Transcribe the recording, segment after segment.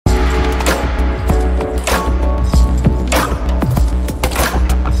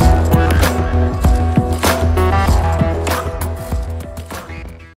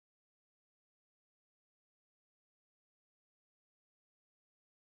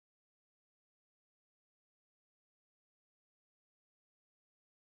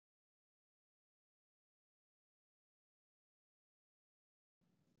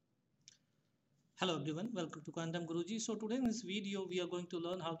Hello everyone, welcome to Quantum Guruji. So today in this video we are going to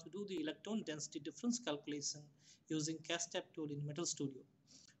learn how to do the electron density difference calculation using CASTEP tool in Metal Studio.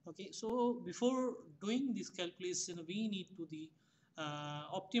 Okay, so before doing this calculation we need to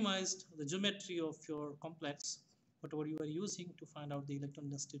optimize the geometry of your complex, whatever you are using to find out the electron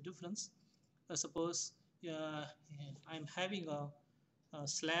density difference. Suppose I'm having a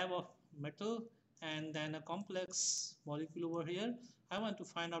slab of metal and then a complex molecule over here. I want to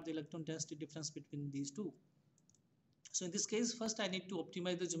find out the electron density difference between these two. So in this case, first I need to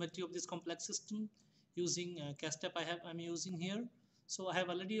optimize the geometry of this complex system using CASTEP I'm using here. So I have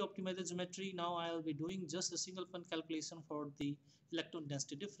already optimized the geometry. Now I will be doing just a single point calculation for the electron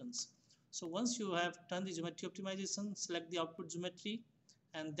density difference. So once you have done the geometry optimization, select the output geometry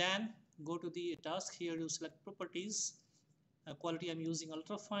and then go to the task. Here you select properties. Quality I'm using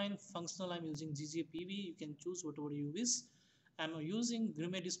ultra fine, functional I'm using GGPV. You can choose whatever you wish. I'm using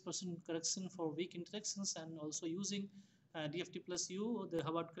Grimmie dispersion correction for weak interactions and also using DFT plus U, the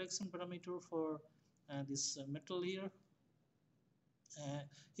Hubbard correction parameter for this metal here.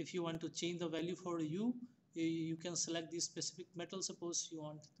 If you want to change the value for U, you can select this specific metal. Suppose you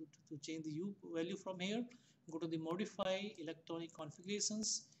want to change the U value from here, go to the modify electronic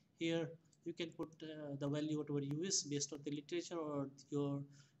configurations. Here you can put the value whatever you wish based on the literature or your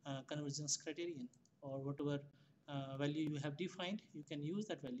convergence criterion or whatever value you have defined, you can use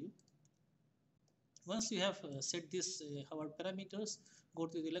that value. Once you have set this our parameters, go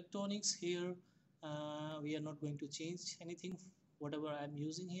to the electronics. Here we are not going to change anything. Whatever I'm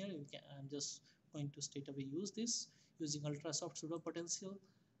using here, I'm just going to straight away use this using ultra soft pseudo potential,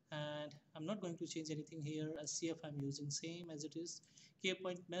 and I'm not going to change anything here. SCF I'm using same as it is. K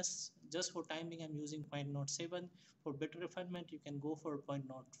point mesh, just for timing I'm using 0.07. For better refinement you can go for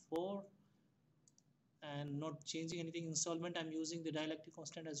 0.04, and not changing anything in solvent. I'm using the dielectric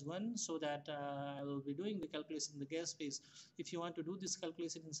constant as 1, so that I will be doing the calculation in the gas phase. If you want to do this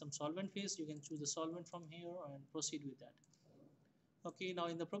calculation in some solvent phase, you can choose the solvent from here and proceed with that. Okay, now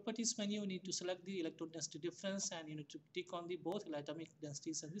in the properties menu you need to select the electron density difference and you need to tick on the both atomic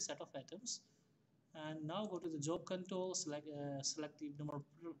densities and the set of atoms. And now go to the job control, select the number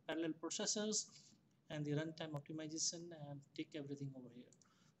of parallel processors and the runtime optimization and tick everything over here.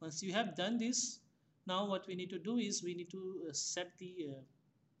 Once you have done this, now what we need to do is we need to set the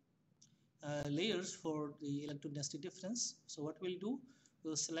layers for the electron density difference. So what we'll do,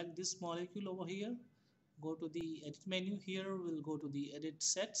 we'll select this molecule over here, go to the edit menu. Here we'll go to the edit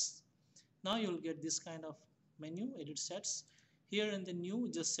sets. Now you'll get this kind of menu, edit sets. Here in the new,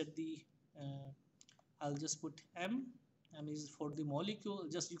 just set the I'll just put M is for the molecule,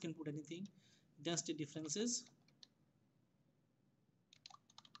 just you can put anything, density differences.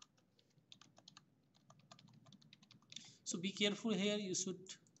 So be careful here,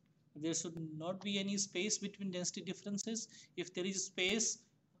 there should not be any space between density differences. If there is space,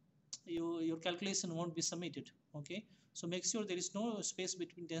 your calculation won't be submitted. Okay, so make sure there is no space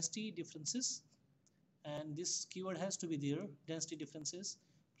between density differences, and this keyword has to be there, density differences.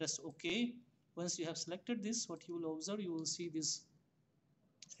 Press OK. Once you have selected this, what you will observe, you will see this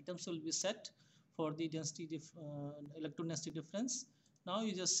items will be set for the density electron density difference. Now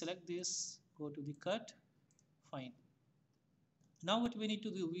you just select this, go to the cut, fine. Now what we need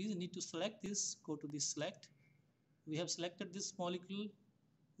to do, we need to select this, go to the select. We have selected this molecule,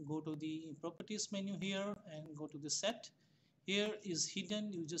 go to the properties menu here and go to the set. Here is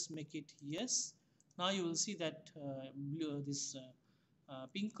hidden, you just make it yes. Now you will see that this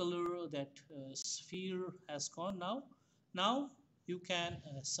pink color, that sphere has gone now. Now you can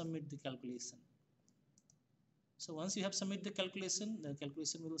submit the calculation. So once you have submitted the calculation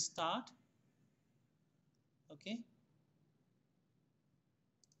will start. Okay.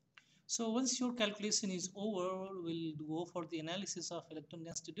 So once your calculation is over, we'll go for the analysis of electron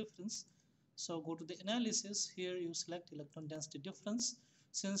density difference. So go to the analysis. Here you select electron density difference.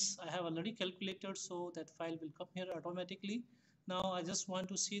 Since I have already calculated, so that file will come here automatically. Now I just want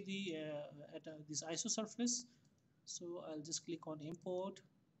to see the this isosurface. So I'll just click on import.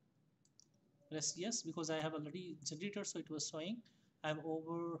 Press yes, because I have already generated, so it was showing. I've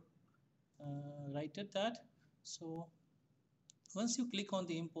overwritten that. So once you click on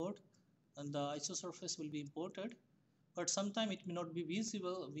the import, and the isosurface will be imported, but sometime it may not be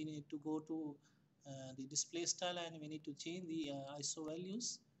visible. We need to go to the display style and we need to change the ISO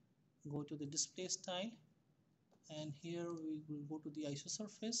values. Go to the display style and here we will go to the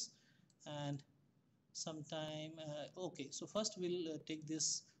isosurface and sometime okay, so first we'll take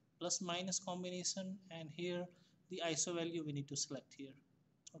this plus minus combination and here the ISO value we need to select here.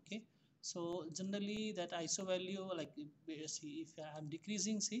 Okay, so generally that ISO value, like see if I'm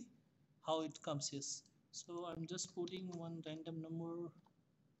decreasing, see how it comes is. So I'm just putting one random number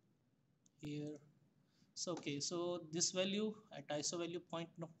here. So okay, so this value at ISO value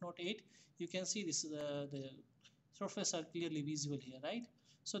 0.08, you can see this the surface are clearly visible here, right?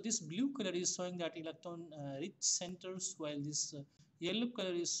 So this blue color is showing that electron rich centers, while this yellow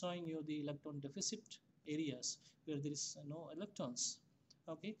color is showing you the electron deficit areas where there is no electrons.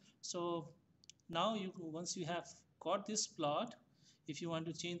 Okay, so now you, once you have got this plot, if you want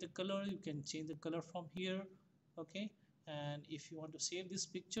to change the color, you can change the color from here. Okay, and if you want to save this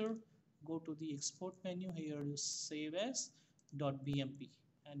picture, go to the export menu. Here you save as .bmp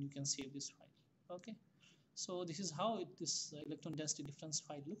and you can save this file. Okay, so this is how this electron density difference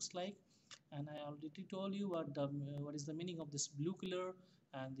file looks like, and I already told you what is the meaning of this blue color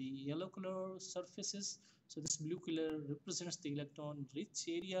and the yellow color surfaces. So this blue color represents the electron rich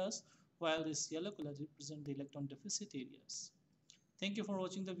areas, while this yellow color represents the electron deficit areas. Thank you for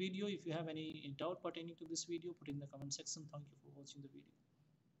watching the video. If you have any doubt pertaining to this video, put in the comment section. Thank you for watching the video.